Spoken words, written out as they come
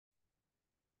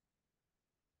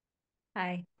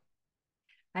Hi.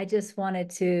 I just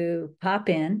wanted to pop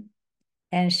in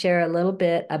and share a little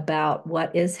bit about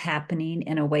what is happening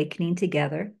in Awakening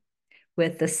Together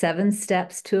with the 7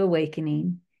 steps to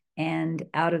awakening and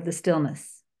Out of the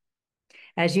Stillness.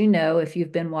 As you know, if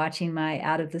you've been watching my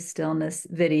Out of the Stillness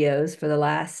videos for the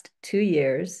last 2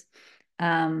 years,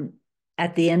 um,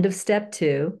 at the end of step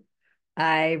 2,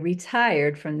 I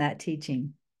retired from that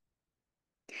teaching.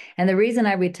 And the reason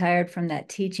I retired from that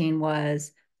teaching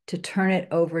was to turn it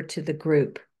over to the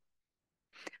group.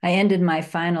 I ended my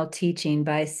final teaching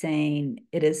by saying,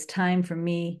 it is time for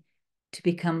me to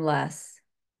become less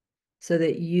so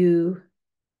that you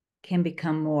can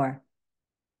become more.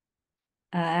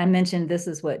 I mentioned this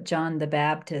is what John the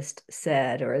Baptist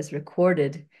said, or is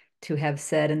recorded to have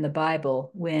said in the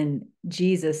Bible when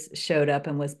Jesus showed up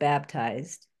and was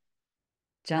baptized.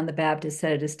 John the Baptist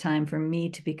said, it is time for me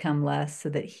to become less so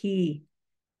that he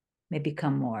may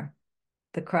become more,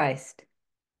 the Christ.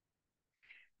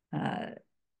 Uh,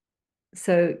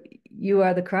 so you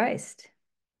are the Christ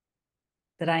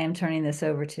that I am turning this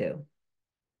over to.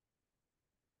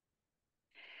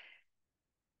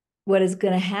 What is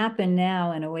going to happen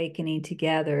now in Awakening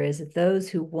Together is that those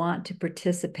who want to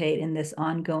participate in this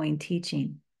ongoing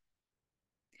teaching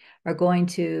are going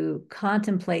to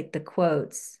contemplate the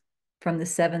quotes from the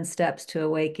 7 steps to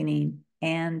awakening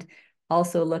and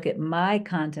also look at my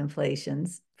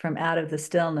contemplations from Out of the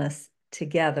Stillness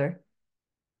together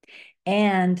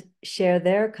and share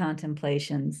their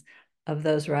contemplations of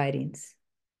those writings.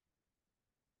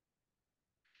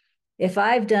 If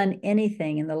I've done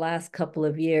anything in the last couple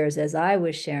of years, as I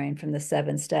was sharing from the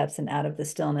 7 steps and Out of the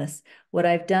Stillness, what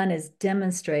I've done is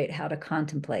demonstrate how to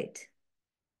contemplate.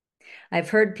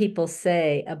 I've heard people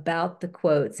say about the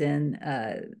quotes in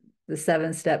the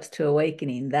 7 steps to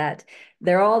awakening that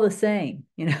they're all the same,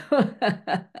 and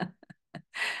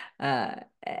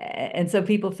so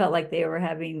people felt like they were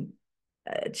having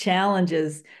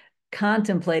challenges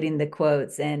contemplating the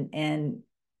quotes and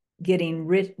getting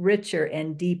richer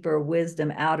and deeper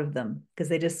wisdom out of them because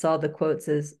they just saw the quotes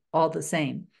as all the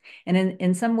same. And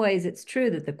in some ways, it's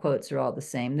true that the quotes are all the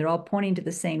same. They're all pointing to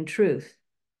the same truth.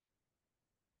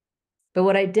 But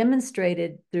what I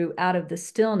demonstrated through Out of the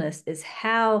Stillness is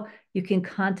how you can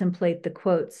contemplate the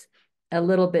quotes a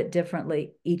little bit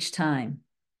differently each time.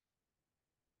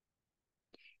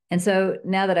 And so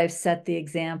now that I've set the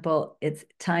example, it's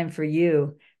time for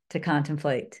you to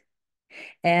contemplate.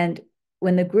 And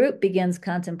when the group begins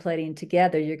contemplating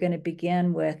together, you're going to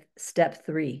begin with step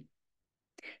 3.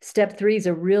 Step 3 is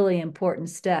a really important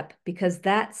step because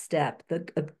that step, the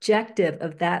objective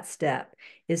of that step,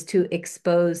 is to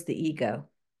expose the ego.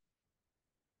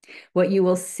 What you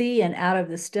will see in Out of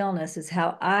the Stillness is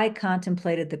how I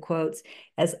contemplated the quotes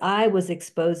as I was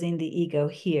exposing the ego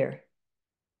here.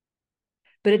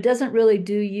 But it doesn't really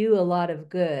do you a lot of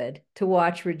good to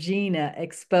watch Regina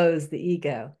expose the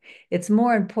ego. It's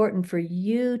more important for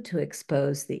you to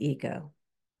expose the ego.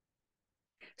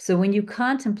 So when you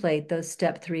contemplate those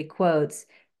step 3 quotes,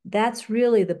 that's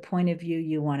really the point of view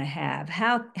you want to have.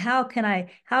 How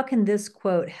can this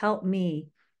quote help me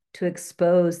to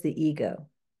expose the ego?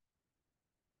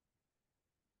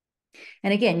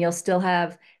 And again, you'll still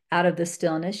have Out of the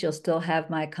Stillness, you'll still have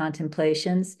my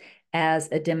contemplations as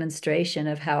a demonstration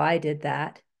of how I did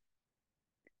that.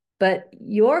 But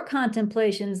your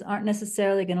contemplations aren't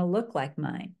necessarily going to look like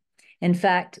mine. In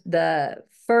fact, the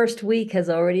first week has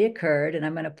already occurred, and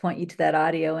I'm going to point you to that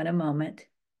audio in a moment.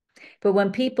 But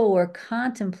when people were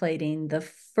contemplating the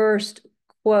first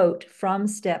quote from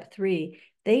step 3,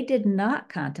 they did not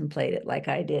contemplate it like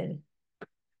I did.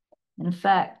 In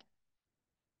fact,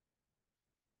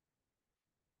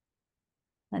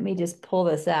 let me just pull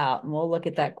this out and we'll look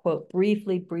at that quote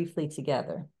briefly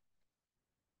together.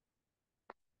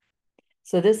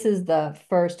 So this is the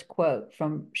first quote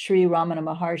from Sri Ramana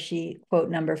Maharshi, quote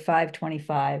number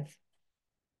 525.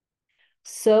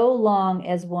 So long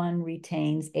as one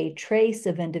retains a trace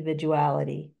of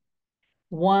individuality,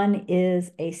 one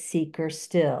is a seeker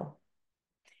still,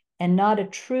 and not a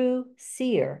true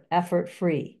seer,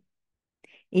 effort-free,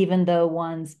 even though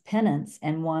one's penance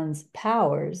and one's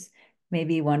powers may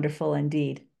be wonderful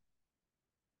indeed.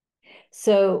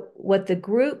 So what the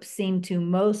group seemed to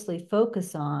mostly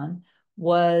focus on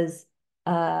was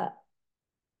the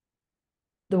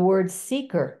word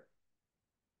seeker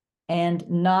and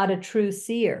not a true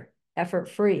seer,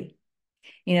 effort-free.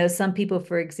 Some people,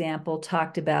 for example,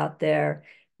 talked about their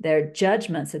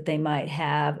judgments that they might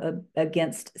have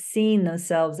against seeing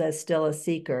themselves as still a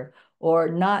seeker or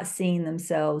not seeing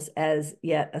themselves as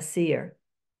yet a seer.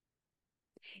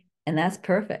 And that's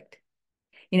perfect.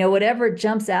 You know, whatever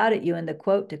jumps out at you in the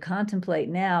quote to contemplate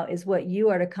now is what you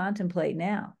are to contemplate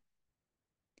now.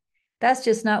 That's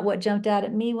just not what jumped out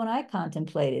at me when I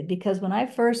contemplated, because when I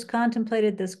first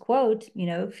contemplated this quote, you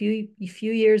know, a few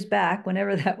years back,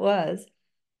 whenever that was,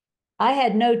 I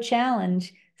had no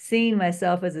challenge seeing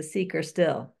myself as a seeker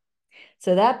still.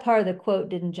 So that part of the quote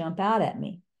didn't jump out at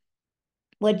me.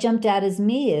 What jumped out as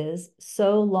me is,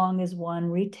 so long as one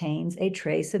retains a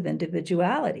trace of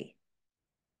individuality.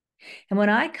 And when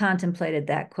I contemplated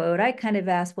that quote, I kind of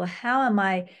asked, well, how am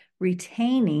I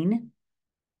retaining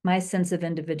my sense of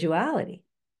individuality?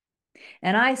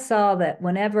 And I saw that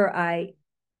whenever I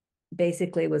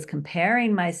basically was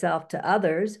comparing myself to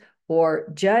others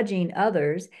or judging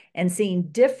others and seeing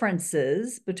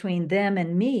differences between them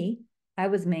and me, I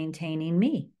was maintaining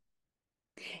me.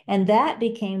 And that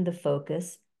became the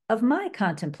focus of my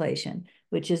contemplation,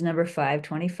 which is number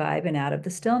 525 and Out of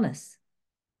the Stillness.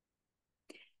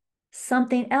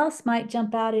 Something else might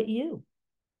jump out at you.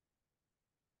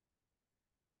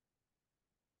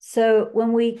 So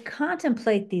when we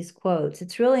contemplate these quotes,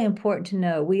 it's really important to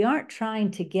know we aren't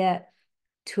trying to get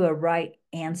to a right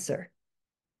answer.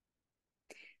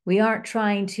 We aren't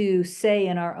trying to say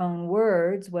in our own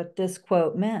words what this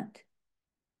quote meant,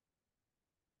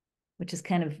 which is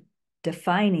kind of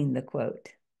defining the quote.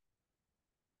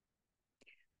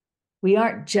 We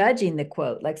aren't judging the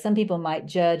quote. Like some people might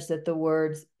judge that the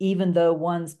words, even though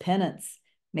one's penance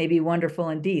may be wonderful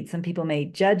indeed. Some people may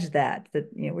judge that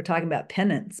you know, we're talking about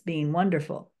penance being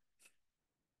wonderful.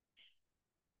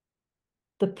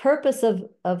 The purpose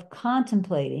of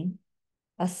contemplating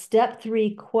a step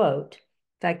 3 quote,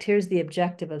 in fact, here's the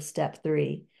objective of step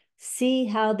 3. See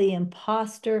how the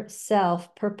imposter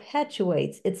self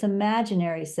perpetuates its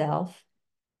imaginary self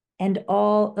and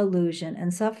all illusion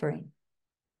and suffering.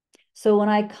 So when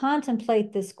I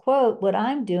contemplate this quote, what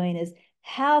I'm doing is,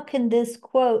 how can this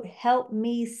quote help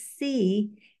me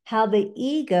see how the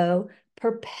ego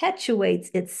perpetuates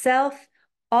itself,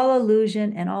 all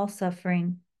illusion and all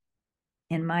suffering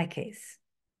in my case?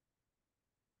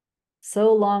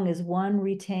 So long as one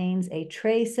retains a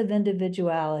trace of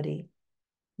individuality,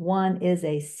 one is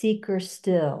a seeker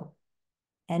still,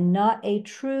 and not a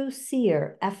true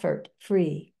seer effort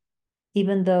free,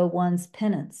 even though one's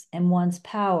penance and one's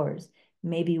powers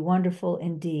may be wonderful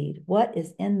indeed. What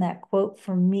is in that quote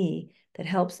for me that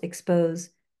helps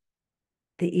expose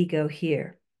the ego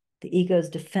here, the ego's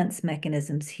defense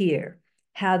mechanisms here,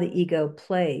 how the ego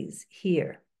plays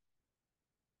here?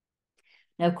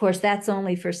 Now, of course, that's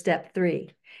only for step 3.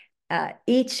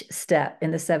 Each step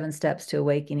in the 7 steps to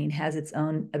awakening has its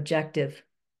own objective.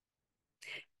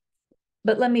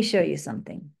 But let me show you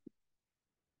something.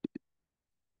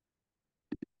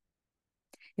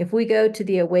 If we go to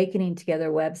the Awakening Together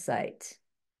website,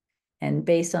 and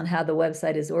based on how the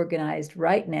website is organized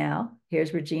right now,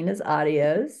 here's Regina's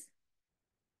audios.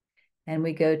 And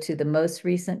we go to the most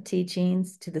recent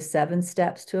teachings, to the 7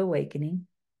 steps to awakening.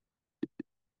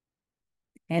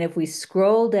 And if we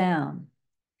scroll down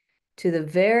to the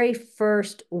very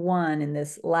first one in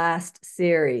this last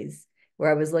series,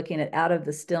 where I was looking at Out of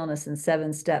the Stillness and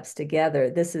 7 steps together,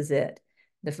 this is it.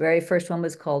 The very first one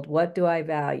was called What Do I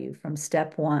Value? From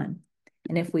step 1.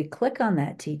 And if we click on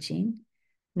that teaching,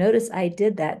 notice I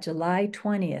did that July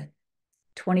 20th,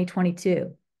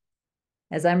 2022.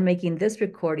 As I'm making this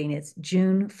recording, it's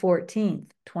June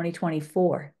 14th,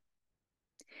 2024.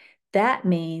 That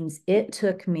means it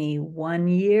took me 1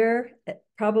 year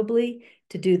probably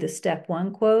to do the step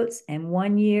 1 quotes and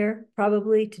 1 year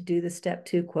probably to do the step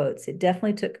 2 quotes. It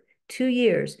definitely took 2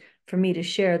 years for me to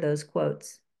share those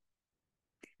quotes.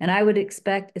 And I would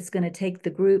expect it's going to take the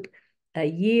group a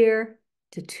year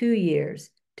to 2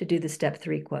 years to do the step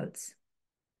 3 quotes.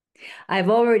 I've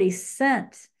already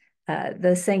sent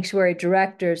the sanctuary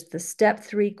directors the step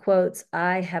 3 quotes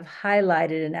I have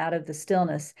highlighted and Out of the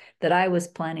Stillness that I was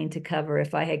planning to cover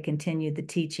if I had continued the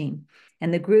teaching.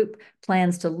 And the group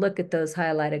plans to look at those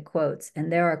highlighted quotes,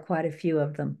 and there are quite a few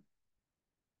of them.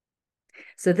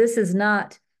 So this is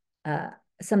not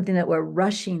something that we're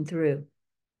rushing through.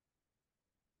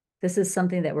 This is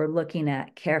something that we're looking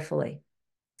at carefully,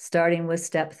 starting with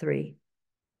step 3.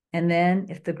 And then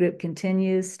if the group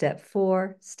continues, step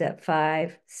 4, step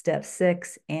 5, step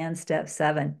 6, and step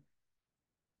 7.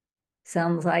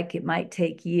 Sounds like it might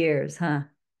take years, huh?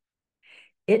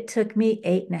 It took me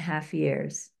 8.5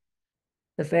 years.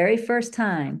 The very first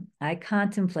time I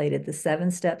contemplated the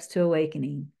 7 steps to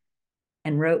awakening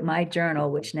and wrote my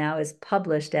journal, which now is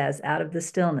published as Out of the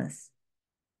Stillness,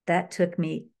 that took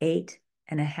me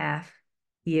 8.5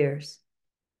 years.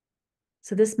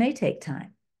 So this may take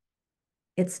time.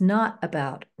 It's not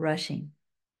about rushing.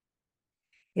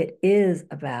 It is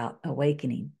about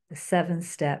awakening, the 7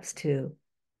 steps to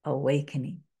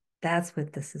awakening. That's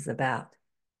what this is about.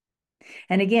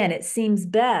 And again, it seems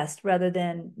best rather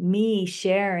than me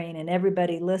sharing and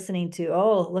everybody listening to,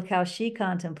 oh, look how she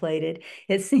contemplated.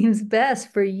 It seems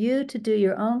best for you to do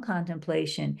your own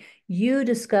contemplation. You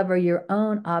discover your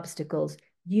own obstacles.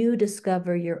 You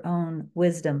discover your own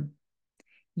wisdom.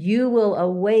 You will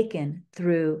awaken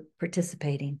through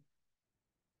participating.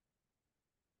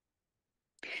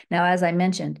 Now, as I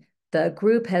mentioned, the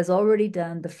group has already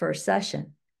done the first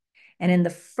session. And in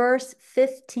the first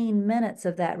 15 minutes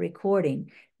of that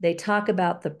recording, they talk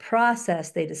about the process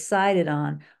they decided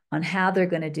on how they're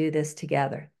going to do this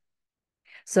together.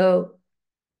 So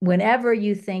whenever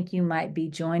you think you might be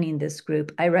joining this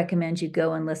group, I recommend you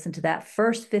go and listen to that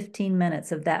first 15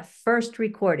 minutes of that first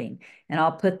recording, and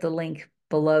I'll put the link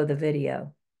below the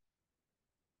video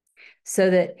so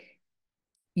that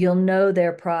you'll know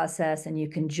their process and you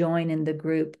can join in the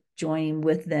group, joining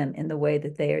with them in the way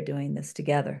that they are doing this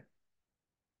together.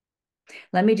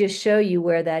 Let me just show you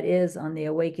where that is on the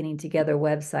Awakening Together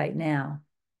website now.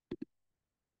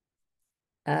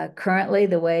 Currently,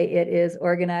 the way it is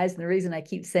organized, and the reason I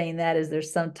keep saying that is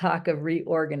there's some talk of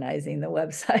reorganizing the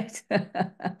website.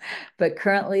 But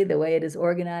currently, the way it is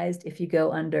organized, if you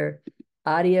go under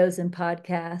audios and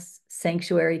podcasts,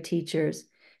 sanctuary teachers,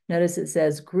 notice it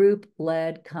says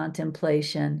group-led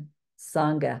contemplation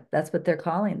Sangha. That's what they're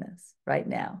calling this right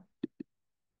now.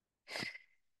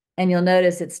 And you'll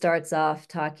notice it starts off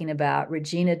talking about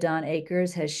Regina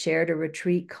Akers has shared a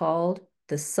retreat called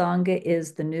The Sangha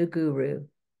is the New Guru.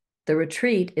 The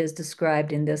retreat is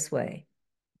described in this way.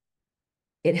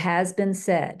 It has been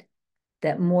said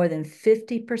that more than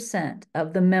 50%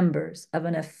 of the members of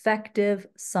an effective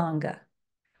Sangha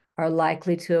are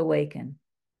likely to awaken.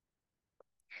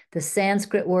 The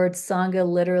Sanskrit word Sangha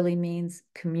literally means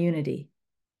community.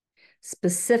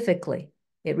 Specifically,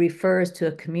 it refers to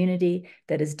a community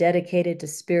that is dedicated to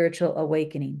spiritual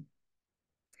awakening.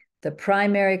 The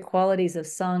primary qualities of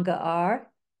Sangha are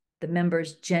the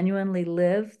members genuinely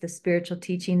live the spiritual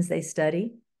teachings they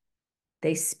study.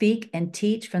 They speak and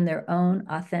teach from their own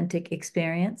authentic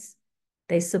experience.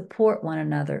 They support one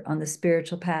another on the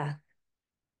spiritual path.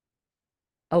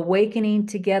 Awakening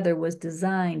Together was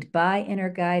designed by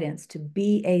inner guidance to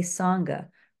be a Sangha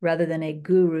rather than a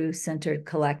guru-centered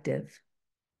collective.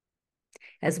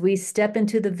 As we step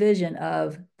into the vision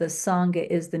of the Sangha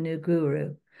is the new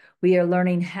guru, we are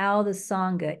learning how the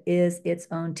Sangha is its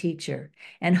own teacher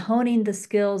and honing the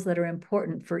skills that are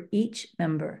important for each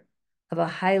member of a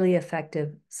highly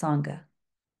effective Sangha.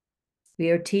 We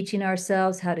are teaching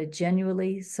ourselves how to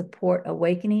genuinely support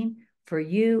awakening for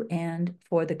you and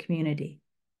for the community.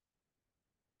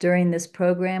 During this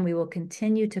program, we will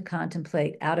continue to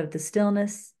contemplate out of the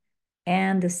stillness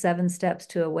and the 7 steps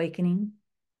to awakening,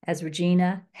 as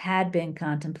Regina had been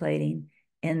contemplating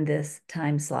in this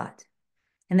time slot.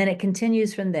 And then it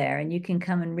continues from there, and you can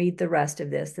come and read the rest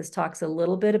of this. This talks a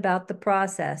little bit about the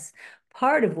process,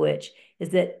 part of which is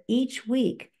that each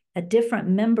week, a different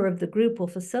member of the group will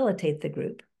facilitate the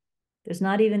group. There's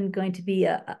not even going to be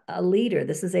a leader.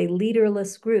 This is a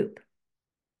leaderless group.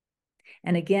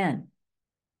 And again,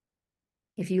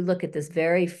 if you look at this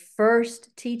very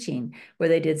first teaching where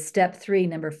they did step 3,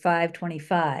 number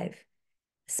 525,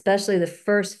 especially the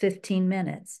first 15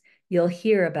 minutes, you'll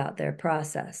hear about their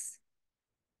process.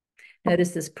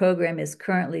 Notice this program is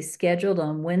currently scheduled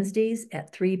on Wednesdays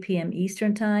at 3 p.m.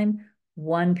 Eastern Time,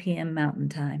 1 p.m. Mountain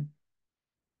Time.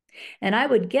 And I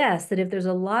would guess that if there's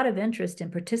a lot of interest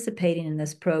in participating in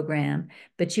this program,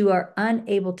 but you are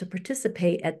unable to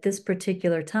participate at this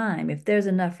particular time, if there's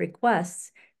enough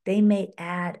requests, they may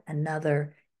add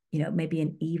another, maybe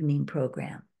an evening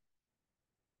program.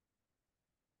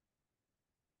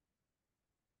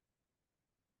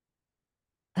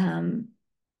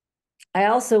 I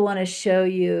also want to show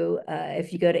you,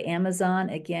 if you go to Amazon,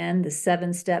 again, the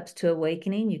 7 Steps to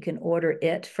Awakening, you can order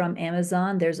it from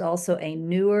Amazon. There's also a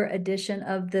newer edition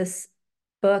of this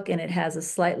book, and it has a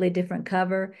slightly different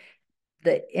cover.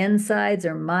 The insides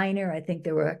are minor. I think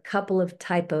there were a couple of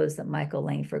typos that Michael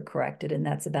Langford corrected, and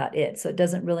that's about it. So it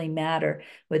doesn't really matter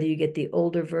whether you get the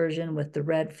older version with the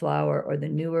red flower or the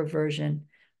newer version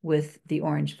with the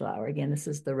orange flower. Again, this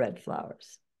is the red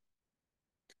flowers.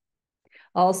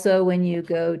 Also, when you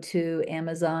go to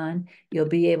Amazon, you'll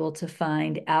be able to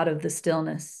find Out of the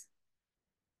Stillness.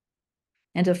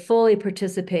 And to fully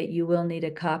participate, you will need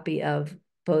a copy of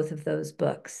both of those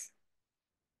books.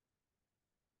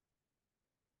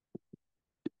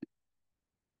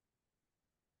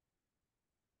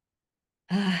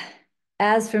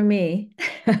 As for me,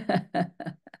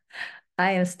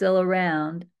 I am still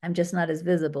around. I'm just not as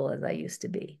visible as I used to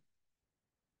be.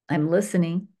 I'm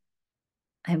listening.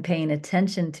 I'm paying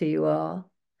attention to you all.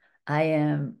 I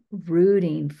am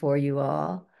rooting for you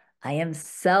all. I am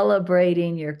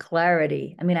celebrating your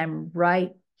clarity. I mean, I'm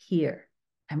right here.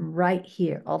 I'm right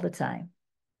here all the time.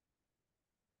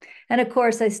 And of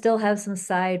course, I still have some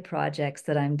side projects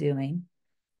that I'm doing.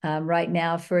 Right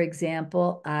now, for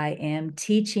example, I am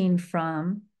teaching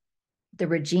from the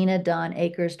Regina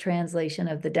Akers translation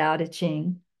of the Tao Te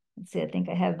Ching. Let's see, I think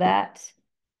I have that.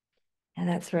 And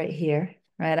that's right here,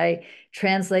 right? I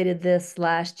translated this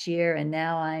last year and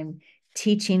now I'm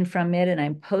teaching from it and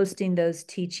I'm posting those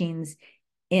teachings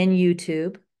in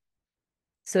YouTube.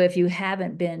 So if you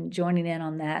haven't been joining in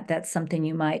on that, that's something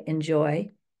you might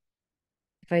enjoy.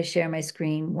 If I share my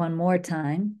screen one more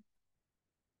time,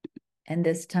 and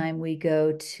this time we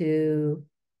go to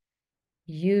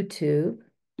YouTube.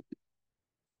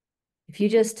 If you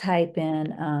just type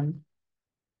in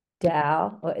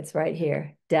Tao, oh, it's right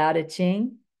here, Tao Te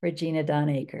Ching, Regina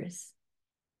Akers.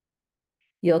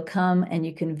 You'll come and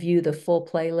you can view the full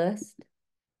playlist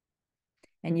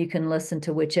and you can listen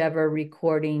to whichever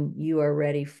recording you are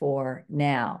ready for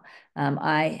now.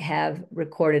 I have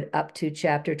recorded up to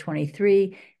chapter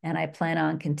 23 and I plan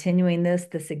on continuing this.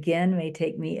 This again may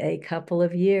take me a couple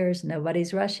of years.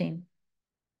 Nobody's rushing.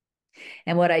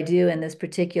 And what I do in this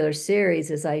particular series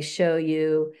is I show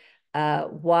you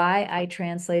why I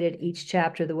translated each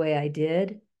chapter the way I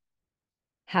did,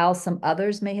 how some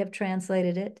others may have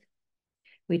translated it.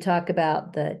 We talk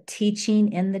about the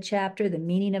teaching in the chapter, the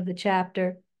meaning of the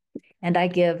chapter, and I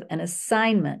give an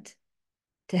assignment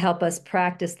to help us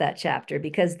practice that chapter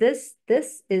because this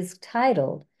is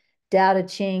titled Tao Te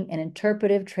Ching, an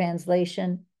interpretive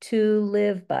translation to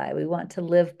live by. We want to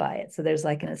live by it. So there's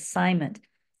like an assignment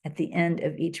at the end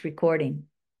of each recording.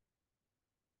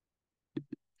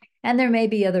 And there may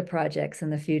be other projects in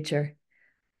the future.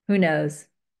 Who knows?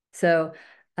 So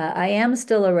I am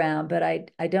still around, but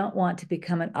I don't want to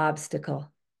become an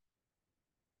obstacle.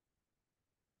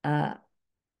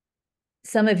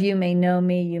 Some of you may know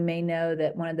me. You may know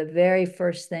that one of the very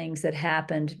first things that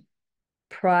happened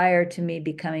prior to me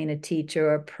becoming a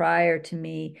teacher or prior to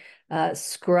me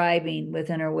scribing with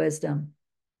inner wisdom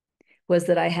was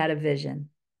that I had a vision.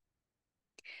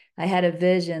 I had a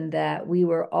vision that we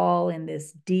were all in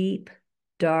this deep,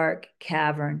 dark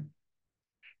cavern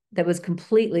that was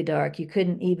completely dark. You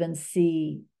couldn't even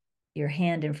see your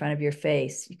hand in front of your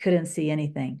face. You couldn't see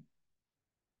anything.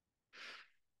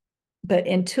 But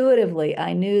intuitively,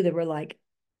 I knew there were like,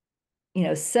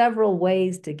 several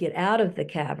ways to get out of the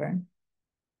cavern.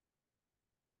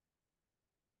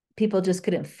 People just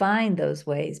couldn't find those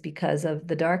ways because of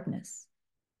the darkness.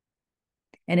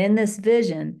 And in this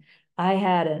vision, I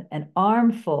had an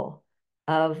armful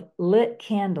of lit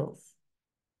candles.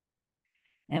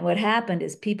 And what happened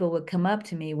is people would come up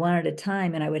to me one at a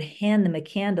time and I would hand them a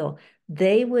candle.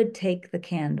 They would take the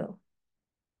candle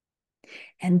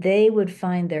and they would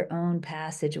find their own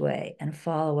passageway and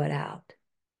follow it out.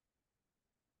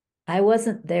 I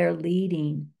wasn't there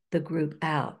leading the group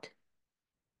out.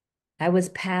 I was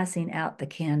passing out the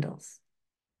candles.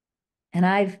 And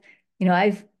I've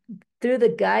through the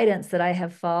guidance that I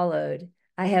have followed,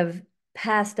 I have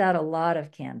passed out a lot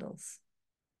of candles.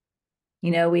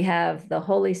 We have the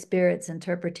Holy Spirit's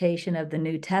interpretation of the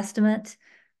New Testament,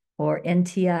 or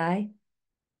NTI.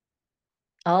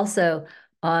 Also,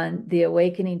 on the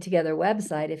Awakening Together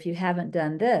website, if you haven't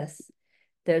done this,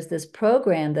 there's this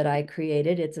program that I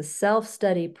created. It's a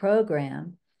self-study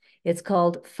program. It's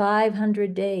called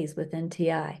 500 Days with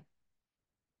NTI.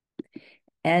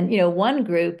 And, one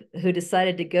group who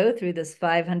decided to go through this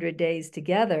 500 days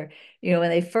together, when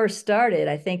they first started,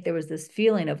 I think there was this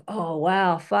feeling of, oh,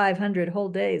 wow, 500 whole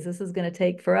days. This is going to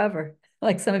take forever.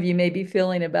 Like some of you may be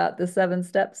feeling about the 7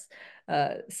 Steps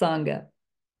Sangha.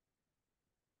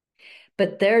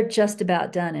 But they're just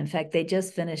about done. In fact, they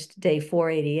just finished day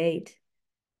 488.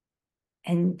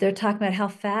 And they're talking about how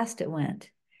fast it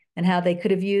went and how they could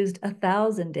have used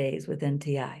 1,000 days with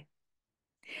NTI.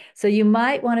 So you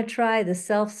might want to try the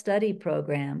self-study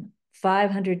program,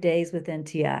 500 Days with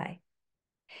NTI.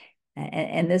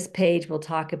 And this page will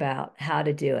talk about how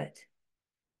to do it.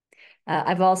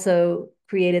 I've also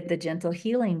created the Gentle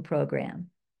Healing program.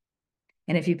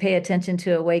 And if you pay attention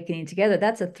to Awakening Together,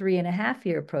 that's a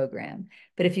 3.5-year program.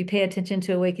 But if you pay attention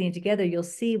to Awakening Together, you'll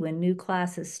see when new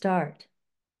classes start.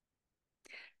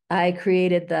 I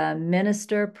created the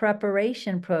Minister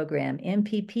Preparation Program,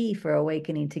 MPP, for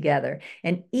Awakening Together.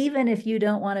 And even if you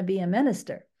don't want to be a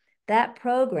minister, that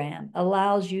program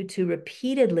allows you to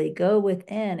repeatedly go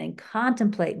within and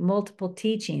contemplate multiple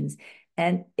teachings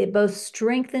And it both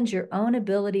strengthens your own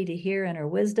ability to hear inner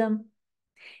wisdom,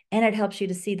 and it helps you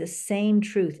to see the same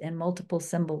truth in multiple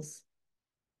symbols.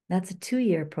 That's a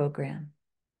 2-year program.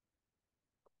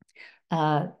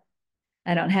 I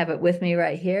don't have it with me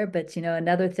right here, but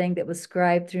another thing that was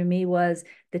scribed through me was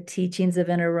the teachings of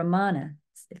Inner Ramana.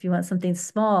 If you want something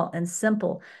small and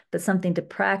simple, but something to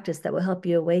practice that will help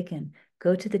you awaken,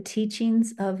 go to the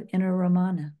teachings of Inner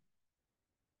Ramana.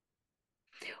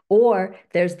 Or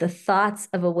there's the Thoughts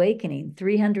of Awakening,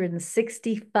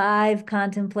 365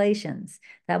 contemplations.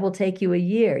 That will take you a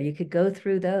year. You could go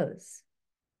through those.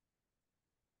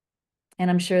 And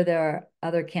I'm sure there are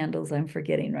other candles I'm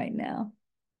forgetting right now.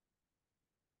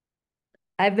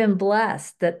 I've been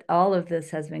blessed that all of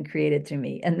this has been created through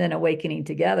me, and then awakening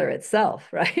together itself,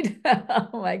 right?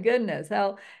 Oh my goodness.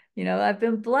 How, I've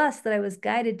been blessed that I was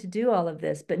guided to do all of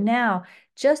this. But now,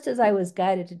 just as I was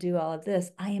guided to do all of this,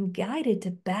 I am guided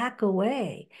to back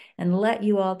away and let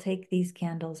you all take these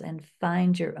candles and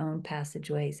find your own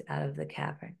passageways out of the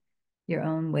cavern, your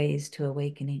own ways to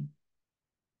awakening.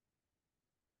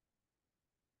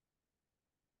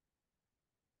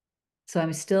 So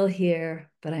I'm still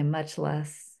here, but I'm much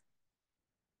less.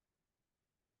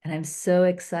 And I'm so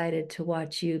excited to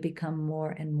watch you become more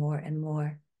and more and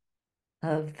more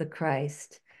of the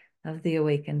Christ, of the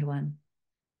awakened one.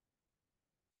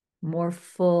 More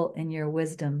full in your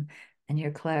wisdom and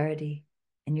your clarity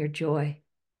and your joy.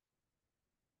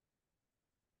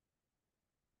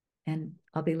 And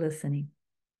I'll be listening.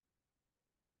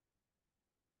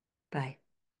 Bye.